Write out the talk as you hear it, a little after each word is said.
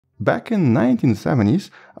Back in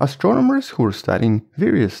 1970s, astronomers who were studying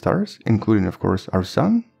various stars, including of course our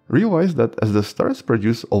Sun, realized that as the stars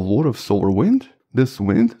produce a lot of solar wind, this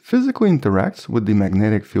wind physically interacts with the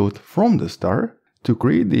magnetic field from the star to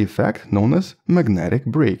create the effect known as magnetic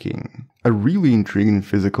braking, a really intriguing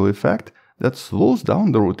physical effect that slows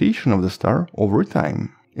down the rotation of the star over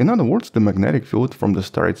time. In other words, the magnetic field from the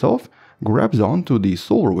star itself grabs onto the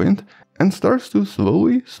solar wind and starts to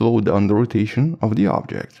slowly slow down the rotation of the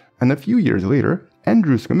object. And a few years later,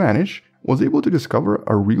 Andrew Szymanich was able to discover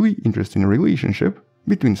a really interesting relationship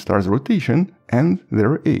between stars' rotation and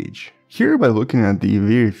their age. Here, by looking at the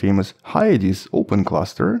very famous Hyades open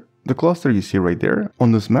cluster, the cluster you see right there,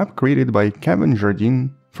 on this map created by Kevin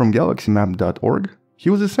Jardine from galaxymap.org,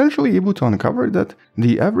 he was essentially able to uncover that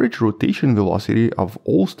the average rotation velocity of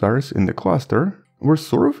all stars in the cluster were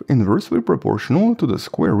sort of inversely proportional to the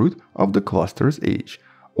square root of the cluster's age.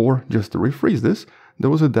 Or, just to rephrase this, there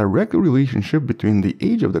was a direct relationship between the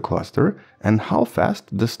age of the cluster and how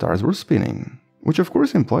fast the stars were spinning. Which of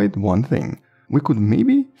course implied one thing: we could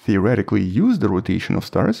maybe theoretically use the rotation of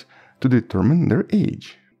stars to determine their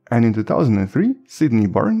age. And in 2003, Sidney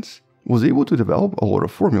Barnes was able to develop a lot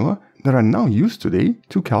of formula that are now used today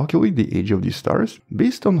to calculate the age of these stars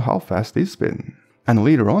based on how fast they spin. And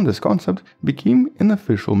later on, this concept became an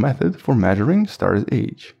official method for measuring stars'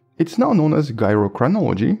 age. It's now known as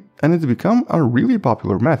gyrochronology, and it's become a really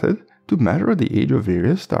popular method to measure the age of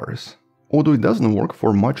various stars. Although it doesn't work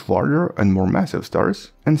for much larger and more massive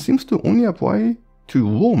stars, and seems to only apply to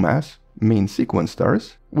low-mass main sequence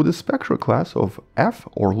stars with a spectral class of F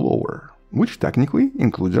or lower, which technically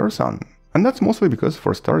includes our Sun. And that's mostly because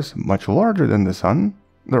for stars much larger than the Sun,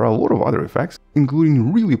 there are a lot of other effects,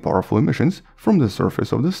 including really powerful emissions from the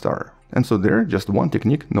surface of the star, and so there just one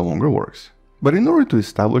technique no longer works. But in order to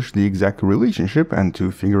establish the exact relationship and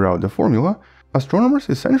to figure out the formula, astronomers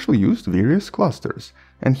essentially used various clusters,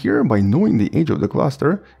 and here, by knowing the age of the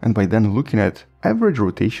cluster and by then looking at average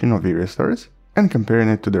rotation of various stars and comparing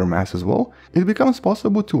it to their mass as well, it becomes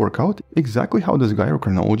possible to work out exactly how this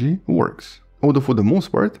gyrochronology works. Although for the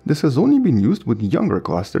most part, this has only been used with younger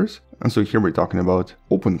clusters, and so here we're talking about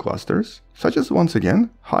open clusters, such as once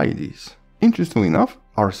again Hyades. Interestingly enough,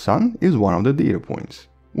 our Sun is one of the data points,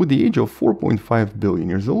 with the age of 4.5 billion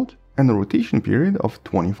years old and a rotation period of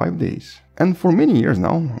 25 days. And for many years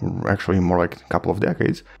now, actually more like a couple of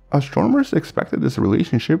decades, astronomers expected this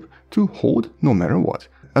relationship to hold no matter what.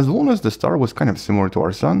 As long as the star was kind of similar to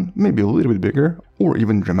our Sun, maybe a little bit bigger, or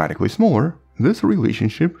even dramatically smaller, this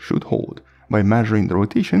relationship should hold. By measuring the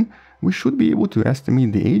rotation, we should be able to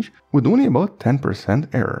estimate the age with only about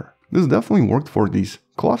 10% error. This definitely worked for these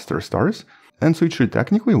cluster stars, and so it should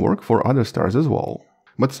technically work for other stars as well.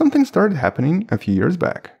 But something started happening a few years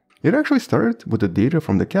back. It actually started with the data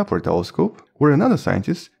from the Kepler telescope, where another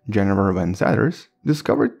scientist, Jennifer Van Zatters,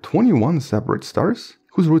 discovered 21 separate stars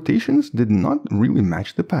whose rotations did not really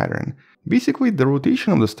match the pattern. Basically, the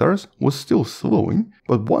rotation of the stars was still slowing,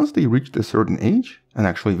 but once they reached a certain age, and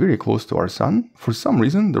actually very close to our Sun, for some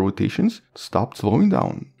reason the rotations stopped slowing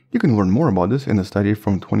down. You can learn more about this in a study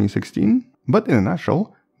from 2016, but in a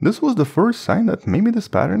nutshell, this was the first sign that maybe this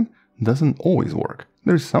pattern doesn't always work.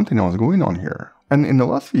 There's something else going on here. And in the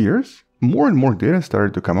last few years, more and more data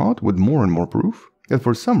started to come out with more and more proof that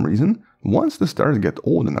for some reason, once the stars get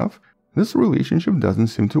old enough, this relationship doesn't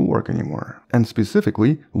seem to work anymore. And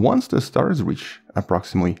specifically, once the stars reach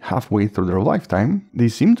approximately halfway through their lifetime, they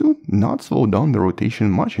seem to not slow down the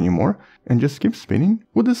rotation much anymore and just keep spinning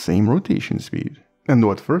with the same rotation speed. And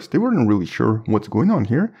though at first they weren't really sure what's going on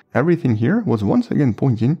here, everything here was once again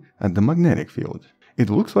pointing at the magnetic field. It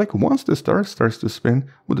looks like once the star starts to spin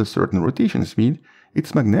with a certain rotation speed,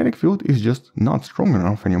 its magnetic field is just not strong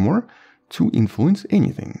enough anymore to influence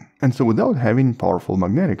anything. And so without having powerful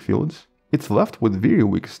magnetic fields, it's left with very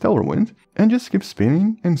weak stellar wind and just keeps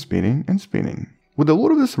spinning and spinning and spinning. With a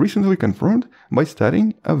lot of this recently confirmed by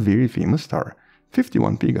studying a very famous star,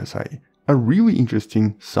 51 Pegasi, a really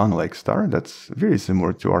interesting Sun-like star that's very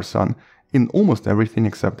similar to our Sun in almost everything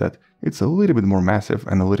except that it's a little bit more massive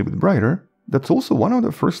and a little bit brighter. That's also one of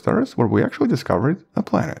the first stars where we actually discovered a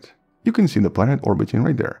planet. You can see the planet orbiting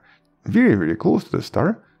right there. Very, very close to the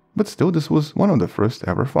star, but still this was one of the first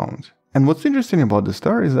ever found. And what's interesting about the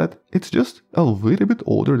star is that it's just a little bit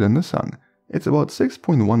older than the Sun. It's about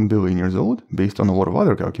 6.1 billion years old, based on a lot of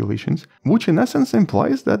other calculations, which in essence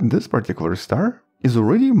implies that this particular star is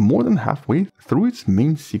already more than halfway through its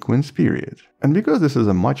main sequence period. And because this is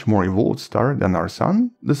a much more evolved star than our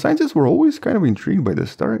Sun, the scientists were always kind of intrigued by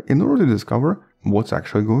this star in order to discover what's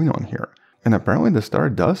actually going on here. And apparently the star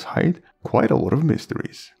does hide quite a lot of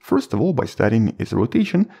mysteries. First of all, by studying its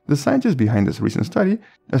rotation, the scientists behind this recent study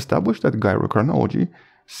established that gyrochronology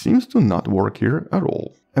seems to not work here at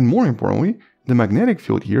all. And more importantly, the magnetic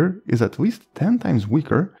field here is at least 10 times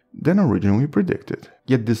weaker than originally predicted.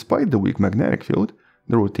 Yet despite the weak magnetic field,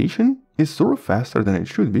 the rotation is sort of faster than it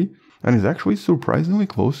should be and is actually surprisingly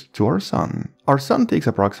close to our Sun. Our Sun takes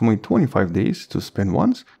approximately 25 days to spin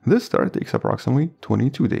once, this star takes approximately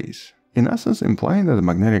 22 days. In essence, implying that the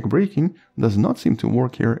magnetic braking does not seem to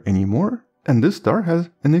work here anymore, and this star has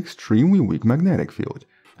an extremely weak magnetic field.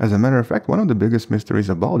 As a matter of fact, one of the biggest mysteries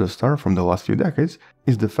about the star from the last few decades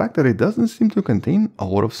is the fact that it doesn't seem to contain a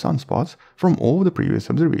lot of sunspots from all of the previous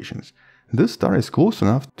observations. This star is close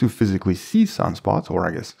enough to physically see sunspots, or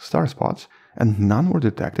I guess star spots, and none were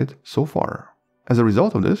detected so far. As a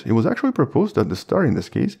result of this, it was actually proposed that the star in this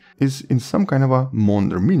case is in some kind of a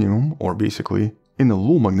Maunder minimum, or basically in the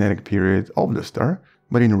low magnetic period of the star,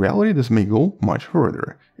 but in reality this may go much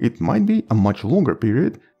further. It might be a much longer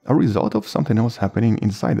period, a result of something else happening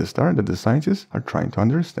inside the star that the scientists are trying to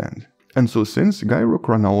understand. And so since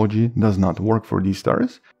gyrochronology does not work for these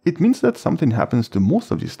stars, it means that something happens to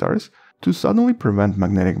most of these stars to suddenly prevent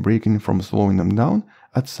magnetic braking from slowing them down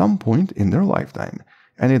at some point in their lifetime.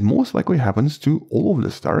 And it most likely happens to all of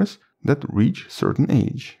the stars that reach certain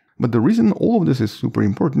age. But the reason all of this is super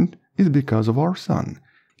important is because of our Sun.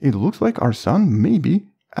 It looks like our Sun may be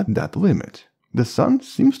at that limit. The Sun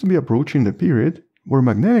seems to be approaching the period where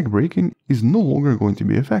magnetic braking is no longer going to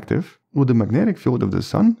be effective, with the magnetic field of the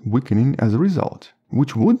Sun weakening as a result,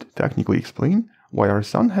 which would technically explain why our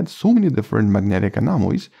Sun had so many different magnetic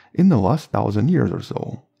anomalies in the last 1,000 years or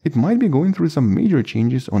so. It might be going through some major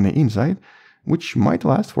changes on the inside, which might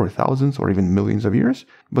last for thousands or even millions of years,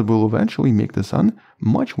 but will eventually make the Sun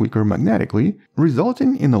much weaker magnetically,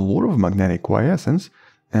 resulting in a lot of magnetic quiescence,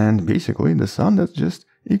 and basically the Sun that's just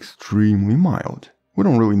extremely mild. We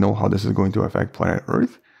don't really know how this is going to affect planet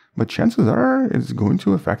Earth, but chances are it's going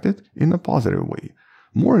to affect it in a positive way.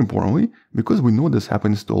 More importantly, because we know this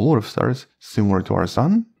happens to a lot of stars similar to our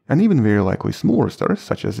Sun, and even very likely smaller stars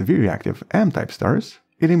such as very active M-type stars,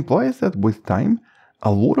 it implies that with time,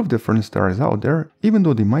 a lot of different stars out there, even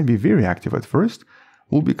though they might be very active at first,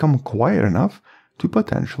 will become quiet enough to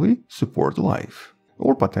potentially support life,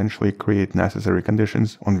 or potentially create necessary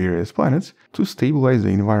conditions on various planets to stabilize the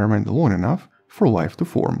environment long enough for life to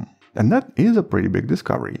form. And that is a pretty big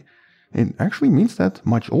discovery. It actually means that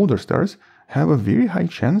much older stars have a very high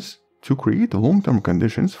chance to create long-term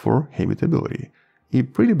conditions for habitability. A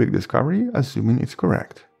pretty big discovery, assuming it's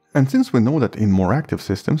correct. And since we know that in more active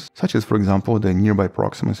systems, such as for example the nearby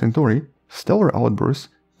Proxima Centauri, stellar outbursts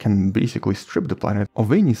can basically strip the planet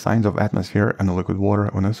of any signs of atmosphere and liquid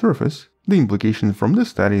water on the surface, the implication from this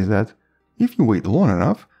study is that if you wait long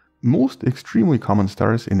enough, most extremely common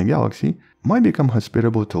stars in the galaxy might become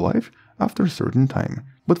hospitable to life after a certain time.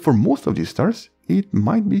 But for most of these stars, it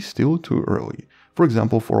might be still too early. For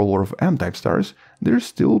example, for a lot of M-type stars, they're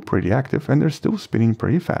still pretty active and they're still spinning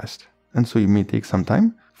pretty fast. And so it may take some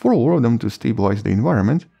time for a lot of them to stabilize the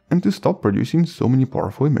environment and to stop producing so many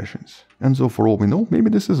powerful emissions. And so for all we know, maybe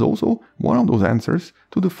this is also one of those answers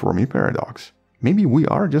to the Fermi paradox. Maybe we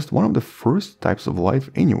are just one of the first types of life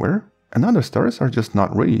anywhere, and other stars are just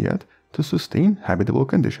not ready yet to sustain habitable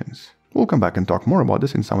conditions. We'll come back and talk more about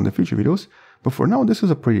this in some of the future videos, but for now this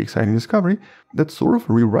is a pretty exciting discovery that sort of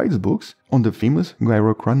rewrites books on the famous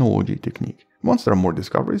gyrochronology technique. Once there are more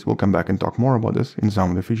discoveries, we'll come back and talk more about this in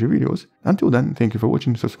some of the future videos. Until then, thank you for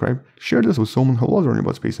watching, subscribe, share this with someone who loves learning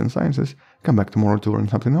about space and sciences, come back tomorrow to learn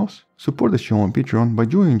something else, support this channel on Patreon by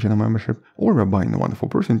joining channel membership or by buying the Wonderful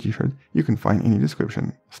Person t-shirt you can find in the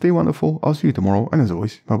description. Stay wonderful, I'll see you tomorrow, and as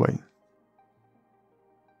always, bye bye.